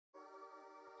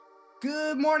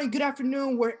Good morning, good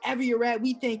afternoon, wherever you're at.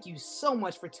 We thank you so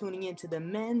much for tuning in to the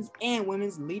Men's and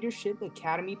Women's Leadership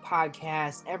Academy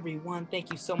podcast. Everyone,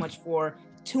 thank you so much for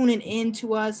tuning in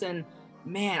to us. And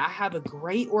man, I have a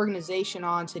great organization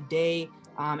on today.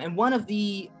 And one of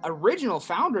the original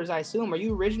founders, I assume. Are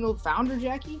you original founder,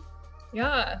 Jackie?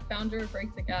 Yeah, founder of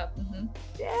Break the Gap.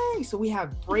 Dang, so we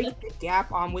have Break the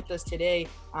Gap on with us today.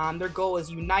 Their goal is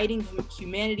uniting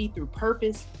humanity through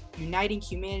purpose, uniting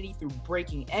humanity through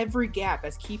breaking every gap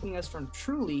that's keeping us from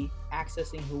truly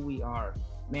accessing who we are.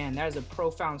 Man, that is a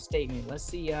profound statement. Let's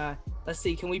see.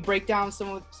 Can we break down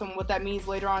some of what that means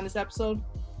later on in this episode?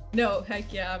 No,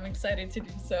 heck yeah, I'm excited to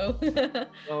do so.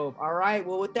 Oh, all right.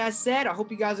 Well, with that said, I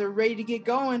hope you guys are ready to get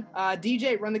going.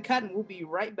 DJ, run the cut, and we'll be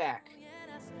right back.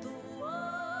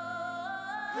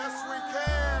 Yes, we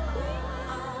can.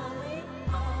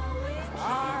 I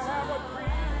have a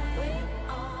dream.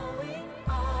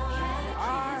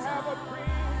 I have a dream.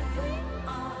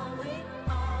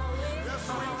 Yes,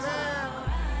 we can.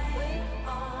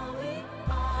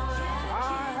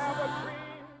 I have a dream.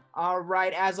 All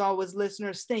right. As always,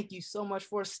 listeners, thank you so much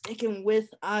for sticking with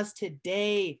us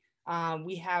today.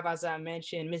 We have, as I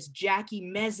mentioned, Miss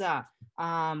Jackie Meza,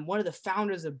 one of the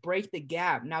founders of Break the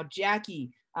Gap. Now,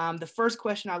 Jackie, the first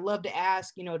question I love to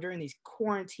ask, during these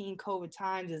quarantine COVID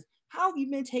times is, how have you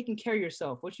been taking care of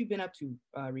yourself? What you been up to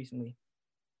recently?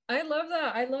 I love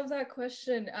that. I love that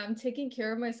question. I'm taking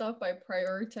care of myself by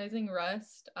prioritizing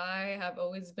rest. I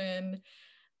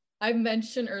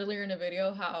mentioned earlier in a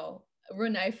video how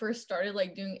when I first started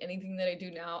like doing anything that I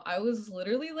do now, I was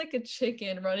literally like a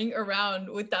chicken running around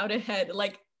without a head,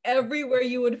 like everywhere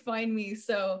you would find me.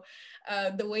 So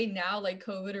the way now, like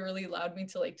COVID really allowed me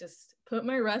to like just put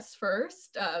my rest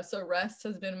first. So rest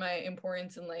has been my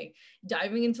importance in like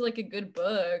diving into like a good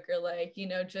book or like,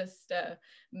 just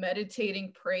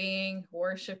meditating, praying,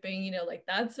 worshiping, like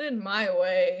that's been my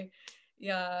way.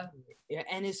 Yeah. Yeah,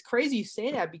 and it's crazy you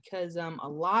say that because a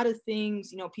lot of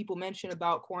things, people mention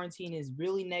about quarantine is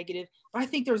really negative. But I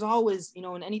think there's always,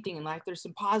 in anything in life, there's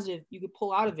some positive you could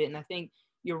pull out of it. And I think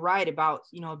you're right about,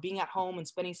 being at home and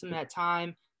spending some of that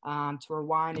time to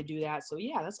rewind and do that. So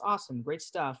yeah, that's awesome. Great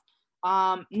stuff.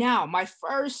 Now,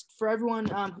 for everyone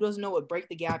who doesn't know what Break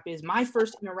the Gap is, my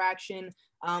first interaction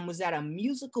was at a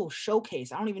musical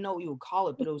showcase. I don't even know what you would call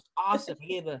it, but it was awesome.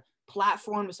 He gave a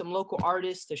platform to some local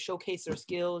artists to showcase their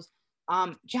skills.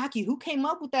 Jackie, who came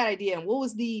up with that idea and what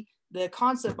was the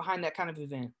concept behind that kind of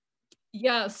event?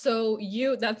 Yeah, so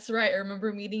that's right. I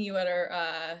remember meeting you at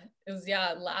our it was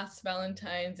last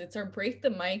Valentine's. It's our Break the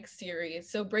Mic series.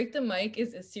 So Break the Mic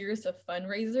is a series of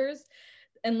fundraisers.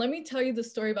 And let me tell you the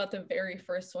story about the very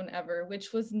first one ever,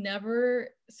 which was never,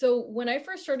 so when I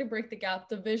first started Break the Gap,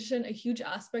 the vision, a huge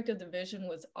aspect of the vision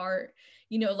was art,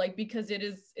 like because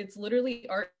it's literally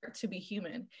art to be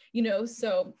human,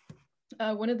 so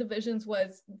one of the visions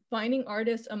was finding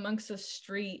artists amongst the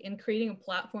street and creating a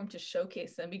platform to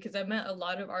showcase them, because I met a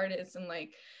lot of artists, and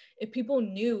like if people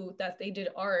knew that they did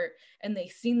art and they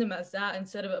seen them as that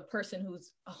instead of a person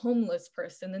who's a homeless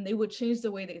person, then they would change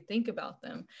the way they think about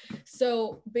them.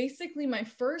 So basically my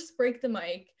first Break the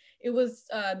Mic, it was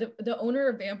the owner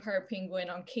of Vampire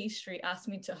Penguin on K Street asked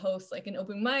me to host like an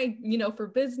open mic, for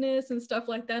business and stuff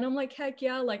like that. And I'm like, heck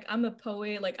yeah, like I'm a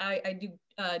poet, like I do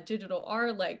digital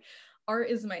art, like art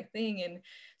is my thing. And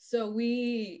so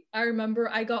I remember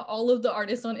I got all of the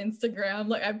artists on Instagram.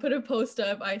 Like I put a post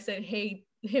up, I said, hey,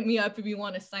 hit me up if you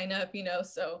want to sign up,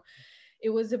 so it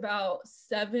was about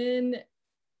 7.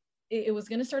 It was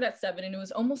going to start at 7 and it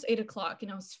was almost 8 o'clock,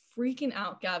 and I was freaking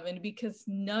out, Gavin, because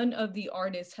none of the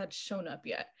artists had shown up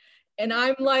yet. And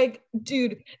I'm like,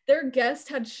 dude, their guests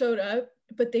had showed up,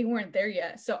 but they weren't there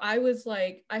yet. So I was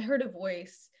like, I heard a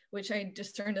voice, which I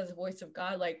discerned as a voice of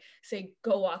God, like say,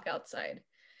 go walk outside.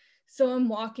 So I'm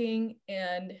walking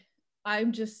and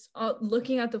I'm just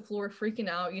looking at the floor, freaking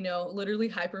out, literally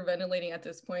hyperventilating at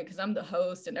this point because I'm the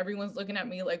host and everyone's looking at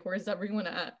me like, where's everyone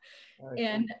at? Right.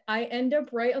 And I end up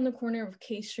right on the corner of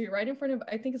K Street, right in front of,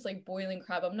 I think it's like Boiling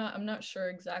Crab. I'm not sure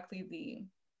exactly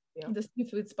the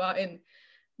seafood spot. And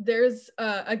there's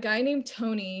a guy named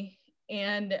Tony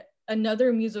and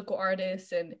another musical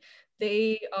artist, and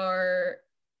they are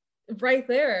right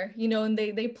there, and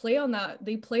they play on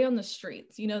the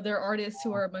streets, they're artists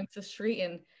who are amongst the street.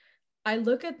 And I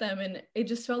look at them and it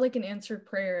just felt like an answered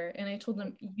prayer. And I told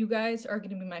them, you guys are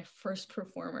going to be my first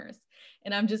performers.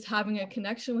 And I'm just having a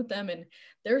connection with them. And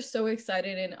they're so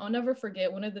excited. And I'll never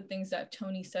forget, one of the things that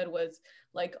Tony said was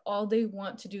like, all they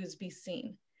want to do is be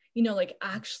seen, like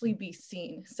actually be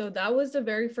seen. So that was the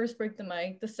very first Break the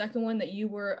Mic. The second one that you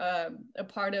were a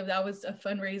part of, that was a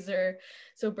fundraiser.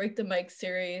 So Break the Mic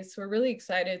series. We're really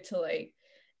excited to like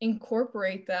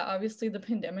incorporate that. Obviously the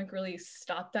pandemic really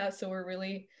stopped that, so I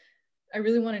really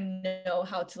want to know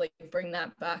how to like bring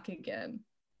that back again.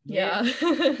 Yeah.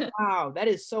 Wow, that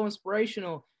is so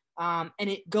inspirational. And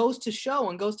it goes to show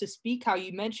and goes to speak how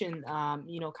you mentioned,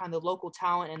 you know, kind of local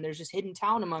talent, and there's just hidden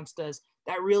talent amongst us.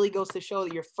 That really goes to show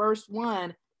that your first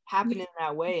one happened in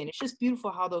that way. And it's just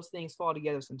beautiful how those things fall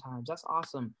together sometimes. That's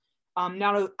awesome.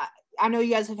 Now, I know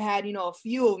you guys have had, you know, a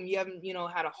few of them. You haven't, you know,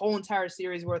 had a whole entire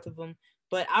series worth of them.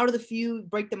 But out of the few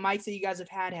Break the Mics that you guys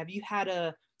have you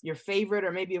had your favorite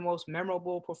or maybe a most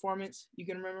memorable performance you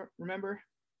can remember?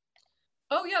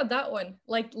 Oh yeah, that one.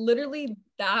 Like literally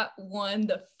that one,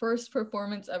 the first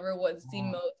performance ever was the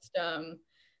most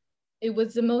it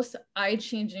was the most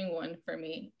eye-changing one for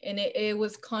me. And it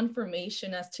was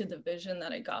confirmation as to the vision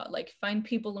that I got. Like find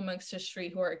people amongst the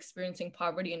street who are experiencing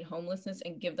poverty and homelessness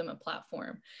and give them a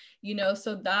platform. You know,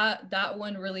 so that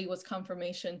one really was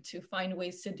confirmation to find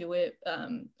ways to do it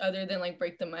other than like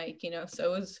Break the Mic, you know.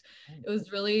 So it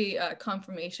was really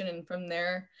confirmation. And from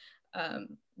there,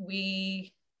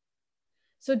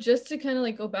 so just to kind of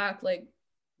like go back, like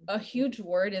a huge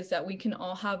word is that we can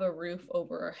all have a roof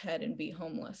over our head and be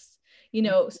homeless, you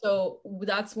know. So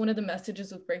that's one of the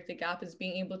messages with Break the Gap, is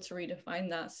being able to redefine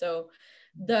that. So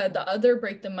the other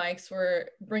Break the Mics were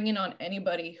bringing on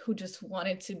anybody who just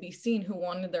wanted to be seen, who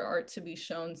wanted their art to be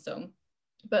shown. So,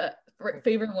 but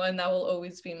favorite one, that will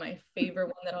always be my favorite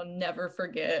one that I'll never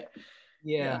forget.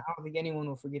 Yeah, I don't think anyone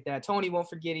will forget that. Tony won't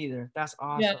forget either. That's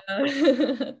awesome.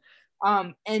 Yeah.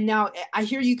 And now I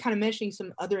hear you kind of mentioning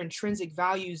some other intrinsic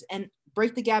values, and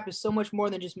Break the Gap is so much more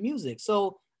than just music.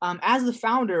 So as the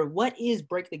founder, what is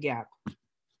Break the Gap?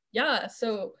 Yeah,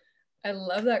 so I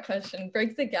love that question.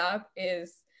 Break the Gap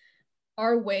is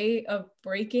our way of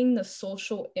breaking the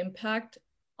social impact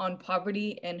on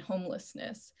poverty and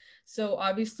homelessness. So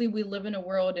obviously we live in a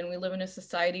world and we live in a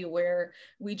society where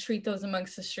we treat those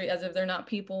amongst the street as if they're not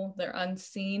people, they're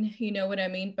unseen, you know what I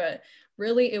mean? But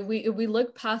really, if we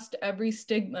look past every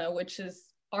stigma, which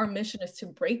is our mission, is to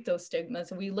break those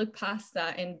stigmas, and we look past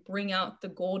that and bring out the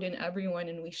gold in everyone,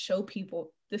 and we show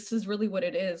people this is really what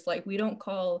it is. Like, we don't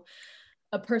call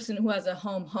a person who has a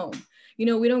home, you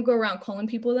know, we don't go around calling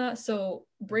people that. So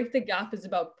Break the Gap is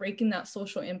about breaking that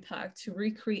social impact to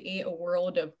recreate a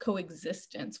world of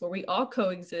coexistence where we all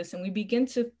coexist and we begin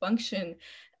to function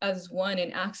as one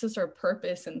and access our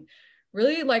purpose. And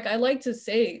really, like I like to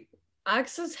say,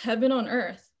 access heaven on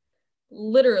earth,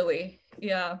 literally.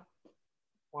 Yeah.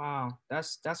 Wow,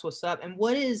 that's what's up. And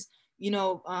what is, you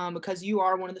know, because you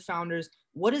are one of the founders,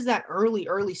 what does that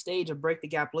early stage of Break the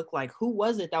Gap look like? Who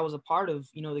was it that was a part of,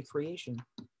 you know, the creation?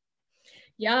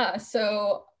 Yeah,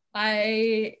 so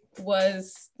I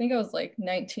think I was like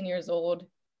 19 years old,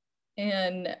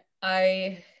 and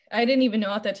I didn't even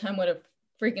know at that time what a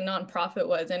freaking nonprofit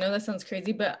was. I know that sounds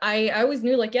crazy, but I always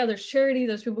knew, like, yeah, there's charity,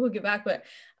 there's people who give back, but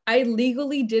I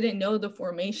legally didn't know the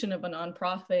formation of a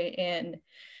nonprofit. And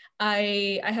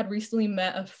I had recently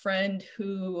met a friend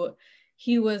who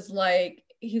he was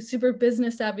super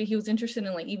business savvy. He was interested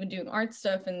in like even doing art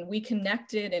stuff, and we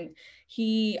connected. And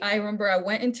I remember I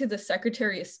went into the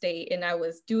Secretary of State and I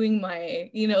was doing my,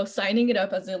 you know, signing it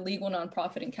up as a legal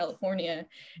nonprofit in California.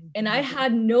 And I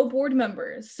had no board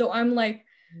members. So I'm like,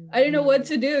 I didn't know what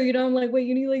to do. You know, I'm like, wait,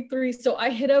 you need like 3. So I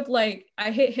hit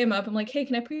him up. I'm like, hey,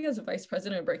 can I put you as a vice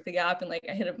president of Break the Gap? And like,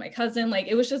 I hit up my cousin. Like,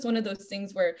 it was just one of those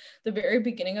things where the very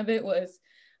beginning of it was,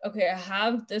 okay, I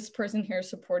have this person here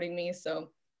supporting me. So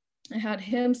I had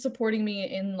him supporting me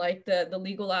in like the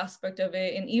legal aspect of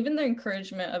it and even the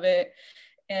encouragement of it.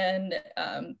 And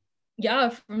yeah,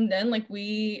 from then, like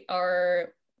we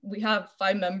have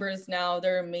 5 members now.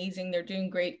 They're amazing. They're doing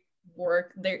great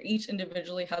work. They're each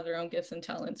individually have their own gifts and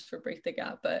talents for Break the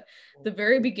Gap. But the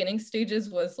very beginning stages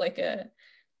was like a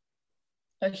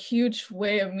huge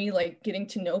way of me like getting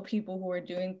to know people who are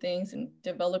doing things and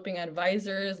developing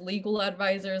advisors, legal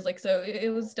advisors. Like, so it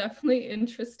was definitely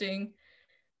interesting.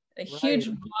 A huge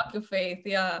walk of faith.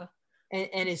 Yeah.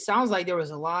 And it sounds like there was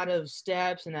a lot of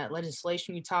steps and that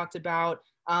legislation you talked about.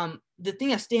 The thing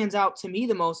that stands out to me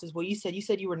the most is what you said. You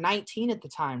said you were 19 at the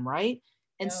time, right?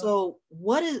 And Yeah. so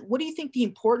what do you think the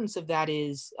importance of that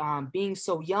is, being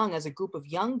so young as a group of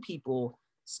young people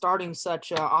starting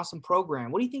such an awesome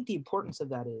program? What do you think the importance of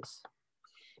that is?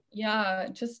 Yeah,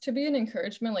 just to be an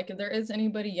encouragement, like if there is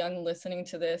anybody young listening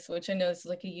to this, which I know is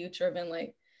like a youth driven,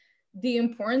 like the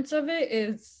importance of it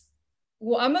is,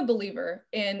 well, I'm a believer,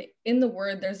 and in the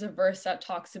word, there's a verse that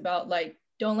talks about like,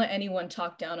 don't let anyone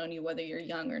talk down on you, whether you're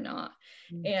young or not.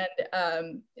 Mm-hmm.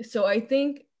 And so I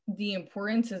think the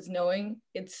importance is knowing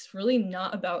it's really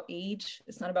not about age.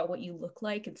 It's not about what you look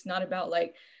like. It's not about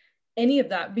like any of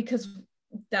that, because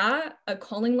that a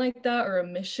calling like that or a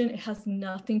mission, it has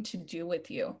nothing to do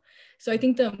with you. So I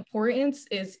think the importance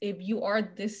is, if you are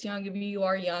this young, if you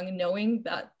are young, knowing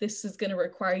that this is going to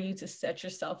require you to set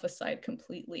yourself aside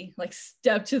completely, like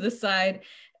step to the side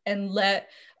and let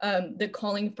the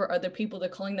calling for other people, the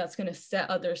calling that's going to set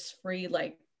others free,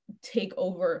 like take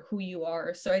over who you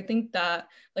are. So I think that,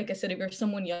 like I said, if you're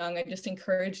someone young, I just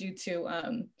encourage you to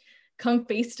come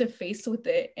face to face with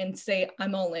it and say,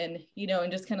 I'm all in, you know,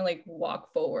 and just kind of like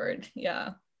walk forward. Yeah.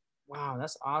 Wow,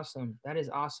 that's awesome. That is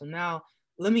awesome. Now,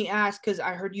 let me ask, because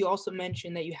I heard you also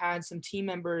mention that you had some team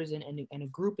members and a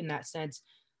group in that sense.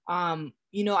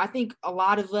 You know, I think a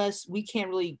lot of us, we can't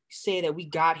really say that we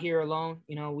got here alone.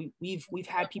 You know, we've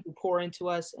had people pour into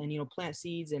us and, you know, plant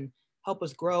seeds and help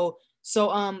us grow.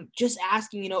 So just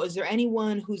asking, you know, is there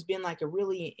anyone who's been like a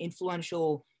really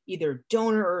influential either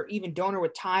donor or even donor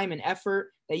with time and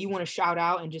effort that you want to shout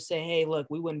out and just say, hey, look,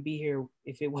 we wouldn't be here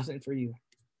if it wasn't for you?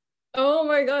 Oh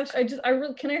my gosh. I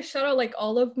really, can I shout out like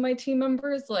all of my team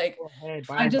members? Like, Go ahead,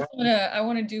 I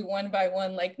want to do one by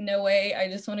one. Like Noe, I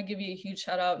just want to give you a huge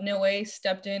shout out. Noe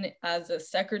stepped in as a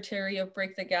secretary of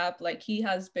Break the Gap. Like, he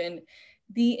has been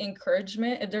the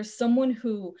encouragement. If there's someone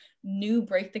who knew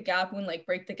Break the Gap when like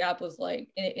Break the Gap was like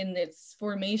in its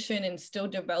formation and still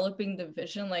developing the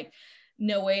vision, like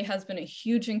Noe has been a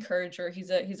huge encourager. He's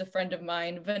a friend of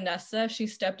mine. Vanessa, she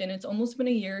stepped in. It's almost been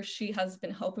a year. She has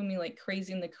been helping me like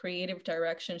crazy in the creative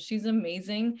direction. She's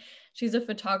amazing. She's a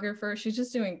photographer. She's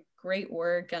just doing great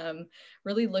work.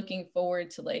 Really looking forward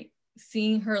to like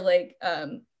seeing her like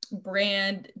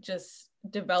brand just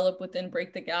develop within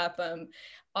Break the Gap.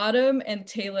 Autumn and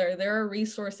Taylor, they're our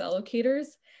resource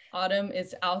allocators. Autumn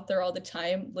is out there all the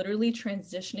time, literally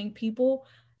transitioning people,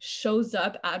 shows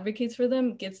up, advocates for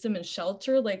them, gets them in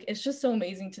shelter. Like, it's just so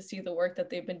amazing to see the work that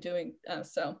they've been doing.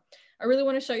 So I really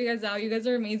want to shout you guys out. You guys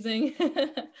are amazing.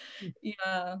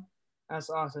 Yeah. That's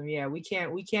awesome. Yeah, we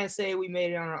can't say we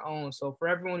made it on our own. So for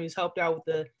everyone who's helped out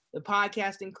with the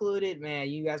podcast included, man,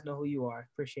 you guys know who you are.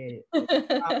 Appreciate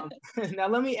it. Now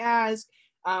let me ask,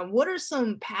 what are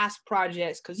some past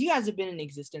projects? Because you guys have been in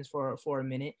existence for a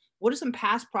minute. What are some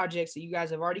past projects that you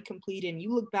guys have already completed and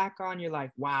you look back on, you're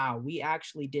like, wow, we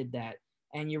actually did that,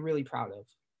 and you're really proud of?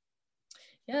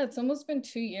 Yeah, it's almost been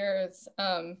 2 years.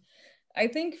 I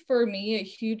think for me, a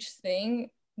huge thing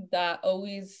that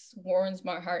always warms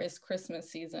my heart is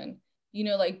Christmas season. You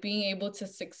know, like being able to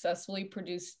successfully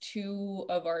produce 2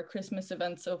 of our Christmas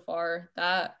events so far,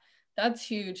 that's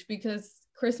huge, because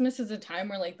Christmas is a time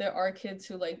where like there are kids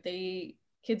who like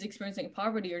kids experiencing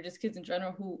poverty, or just kids in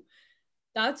general, who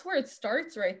that's where it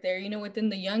starts right there, you know, within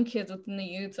the young kids, within the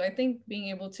youth. So I think being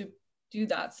able to do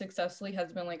that successfully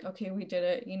has been like, okay, we did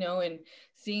it, you know, and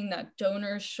seeing that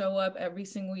donors show up every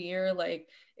single year, like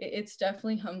it's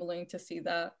definitely humbling to see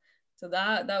that. So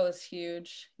that was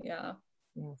huge. Yeah.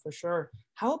 Yeah, for sure.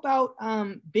 How about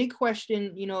big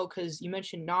question, you know, because you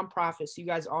mentioned nonprofits. You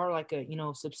guys are like a, you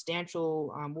know,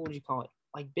 substantial, what would you call it?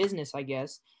 Like business, I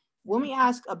guess. Let me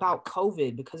ask about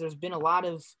COVID, because there's been a lot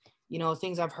of, you know,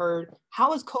 things I've heard.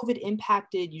 How has COVID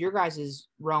impacted your guys'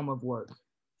 realm of work?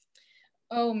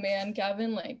 Oh man,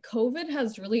 Gavin, like COVID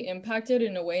has really impacted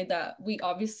in a way that we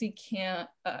obviously can't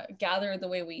gather the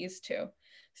way we used to.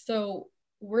 So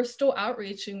we're still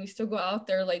outreaching. We still go out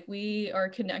there. Like, we are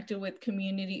connected with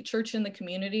community church in the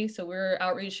community. So we're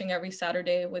outreaching every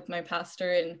Saturday with my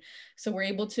pastor. And so we're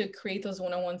able to create those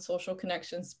one-on-one social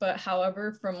connections. But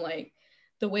however, from like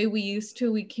the way we used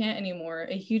to, we can't anymore.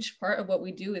 A huge part of what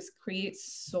we do is create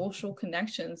social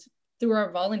connections through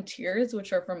our volunteers,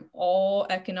 which are from all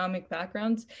economic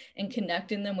backgrounds, and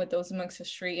connecting them with those amongst the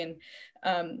street,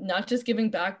 and not just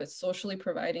giving back, but socially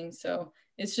providing. So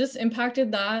it's just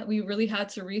impacted that. We really had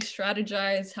to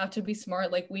re-strategize, have to be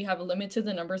smart. Like, we have limited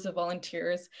the numbers of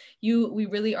volunteers. We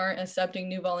really aren't accepting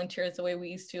new volunteers the way we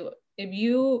used to. If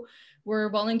you were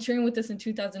volunteering with us in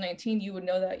 2019, you would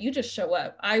know that you just show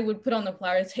up. I would put on the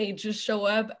flyers, hey, just show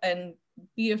up and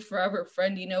be a forever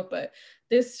friend, you know, but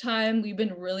this time we've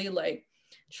been really like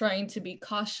trying to be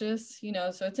cautious, you know,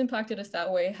 so it's impacted us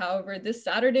that way. However, this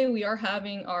Saturday we are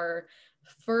having our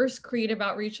first creative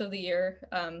outreach of the year,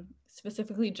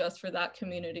 specifically just for that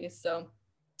community. So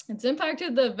it's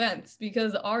impacted the events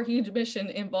because our huge mission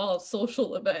involves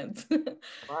social events.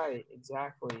 Right,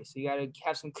 exactly. So you got to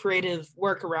have some creative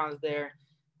workarounds there.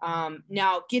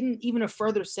 Now, getting even a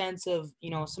further sense of,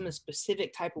 you know, some of the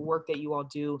specific type of work that you all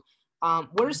do.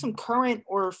 What are some current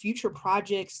or future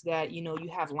projects that, you know, you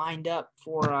have lined up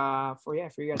for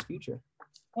your guys' future?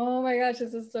 Oh my gosh,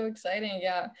 this is so exciting.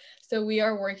 Yeah. So we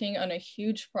are working on a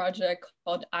huge project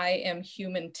called I Am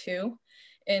Human Too.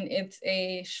 and it's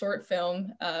a short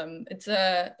film. It's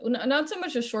not so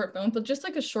much a short film, but just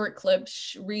like a short clip,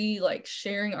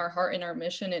 sharing our heart and our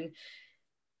mission, and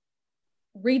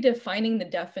redefining the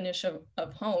definition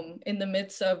of home in the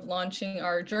midst of launching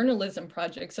our journalism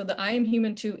project. So the I Am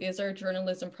Human Too is our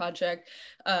journalism project.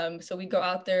 So we go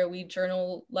out there, we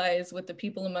journalize with the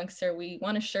people amongst there. We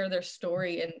want to share their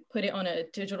story and put it on a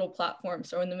digital platform.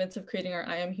 So in the midst of creating our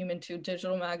I Am Human Too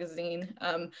digital magazine.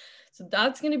 So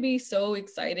that's going to be so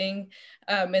exciting.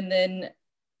 And then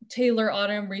Taylor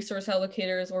Autumn Resource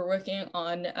Allocators, we're working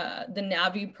on the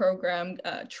Navi program,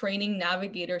 training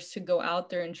navigators to go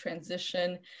out there and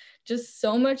transition. Just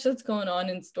so much that's going on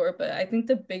in store, but I think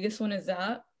the biggest one is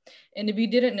that. And if you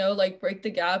didn't know, like Break the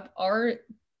Gap, one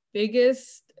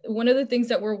of the things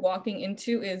that we're walking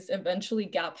into is eventually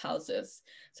gap houses.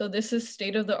 So this is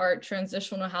state-of-the-art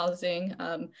transitional housing.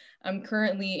 I'm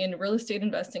currently in real estate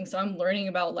investing, so I'm learning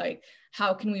about like,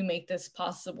 how can we make this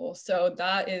possible? So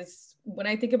that is, when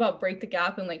I think about Break the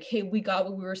Gap and like, hey, we got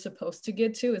what we were supposed to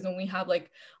get to, is when we have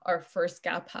like our first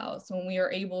gap house, when we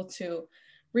are able to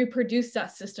reproduce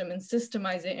that system and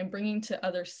systemize it and bringing to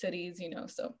other cities,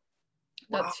 so.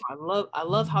 Wow, I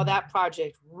love how that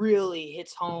project really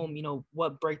hits home,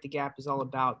 what Break the Gap is all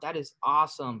about. That is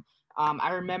awesome.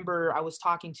 I remember I was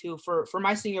talking to, for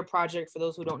my senior project, for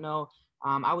those who don't know,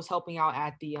 I was helping out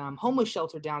at the homeless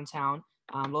shelter downtown,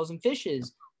 Loaves and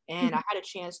Fishes. And I had a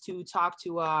chance to talk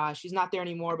to, she's not there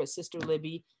anymore, but Sister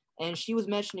Libby. And she was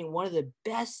mentioning one of the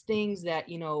best things that,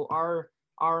 our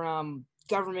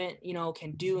government,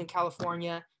 can do in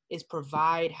California is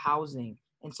provide housing.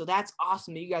 And so that's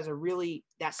awesome that you guys are really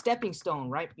that stepping stone,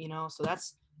 right? So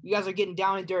that's, you guys are getting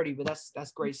down and dirty, but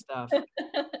that's great stuff.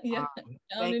 Yeah,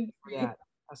 thank you for that.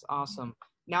 That's awesome.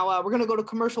 Now we're going to go to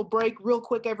commercial break real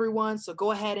quick, everyone. So go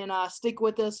ahead and stick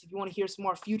with us if you want to hear some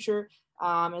more future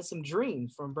and some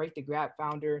dreams from Break the Gap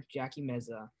founder, Jackie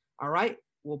Meza. All right,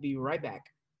 we'll be right back.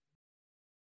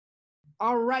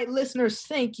 All right, listeners,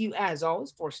 thank you as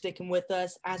always for sticking with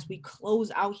us as we close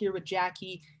out here with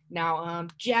Jackie. Now,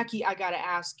 Jackie, I got to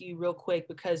ask you real quick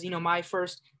because, my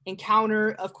first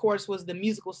encounter, of course, was the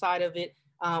musical side of it.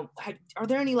 Are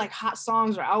there any like hot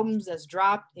songs or albums that's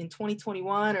dropped in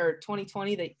 2021 or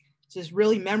 2020 that just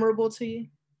really memorable to you?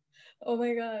 Oh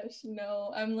my gosh,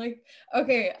 no. I'm like,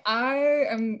 okay, I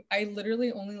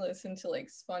literally only listen to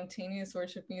like spontaneous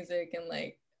worship music and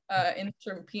like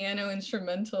piano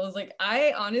instrumentals. Like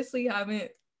I honestly haven't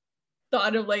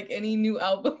thought of like any new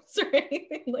albums or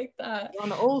anything like that. You're on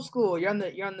the old school. You're on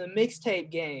the mixtape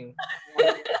game.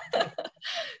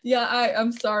 Yeah,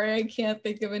 I'm sorry, I can't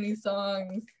think of any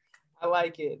songs. I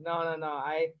like it. No.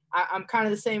 I'm kind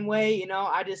of the same way.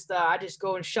 I just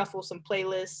go and shuffle some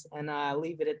playlists and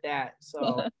leave it at that.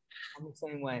 So I'm the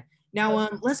same way. Now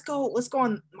let's go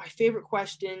on my favorite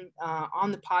question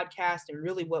on the podcast, and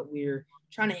really what we're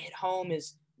trying to hit home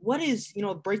is, what is,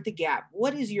 Break the Gap?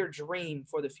 What is your dream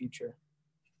for the future?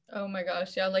 Oh my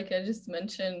gosh, yeah, like I just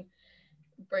mentioned,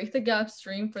 Break the Gap's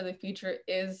dream for the future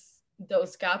is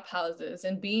those gap houses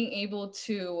and being able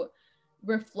to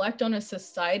reflect on a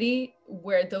society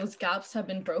where those gaps have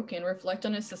been broken, reflect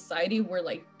on a society where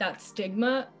like that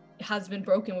stigma has been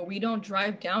broken, where we don't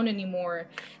drive down anymore.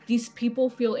 These people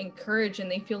feel encouraged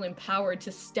and they feel empowered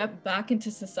to step back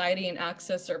into society and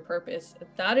access their purpose.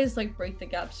 That is like Break the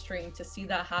Gap's dream, to see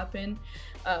that happen,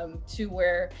 to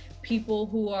where people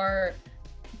who are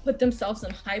put themselves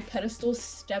on high pedestals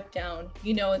step down,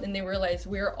 and they realize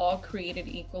we're all created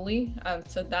equally.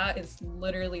 So that is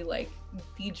literally like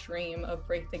the dream of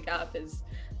Break the Gap, is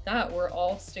that we're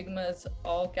all stigmas,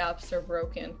 all gaps are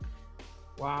broken.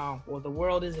 Wow. Well, the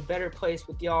world is a better place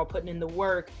with y'all putting in the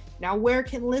work. Now, where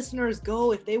can listeners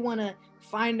go if they want to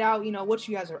find out, what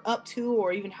you guys are up to,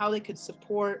 or even how they could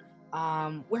support?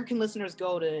 Where can listeners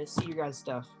go to see your guys'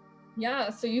 stuff? Yeah,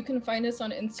 so you can find us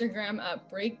on Instagram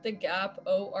at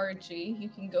breakthegap.org. You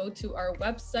can go to our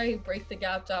website,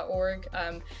 breakthegap.org.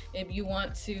 If you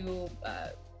want to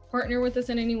partner with us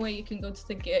in any way, you can go to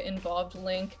the Get Involved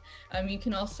link. You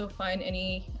can also find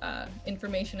any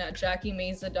information at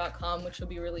jackiemeza.com, which will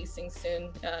be releasing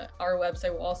soon. Our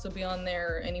website will also be on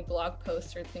there, or any blog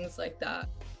posts or things like that.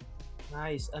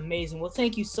 Nice. Amazing. Well,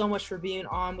 thank you so much for being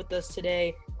on with us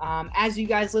today. As you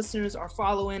guys listeners are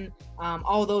following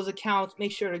all those accounts,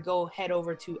 make sure to go head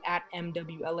over to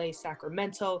 @MWLA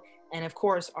Sacramento, and of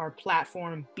course our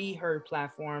platform, Be Heard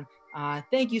platform.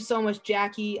 Thank you so much,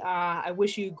 Jackie. I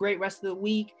wish you a great rest of the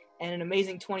week and an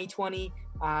amazing 2020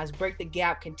 as Break the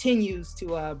Gap continues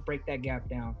to break that gap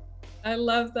down. I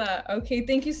love that. Okay,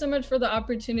 thank you so much for the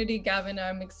opportunity, Gavin.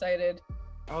 I'm excited.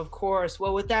 Of course.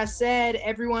 Well, with that said,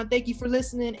 everyone, thank you for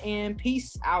listening and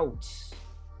peace out.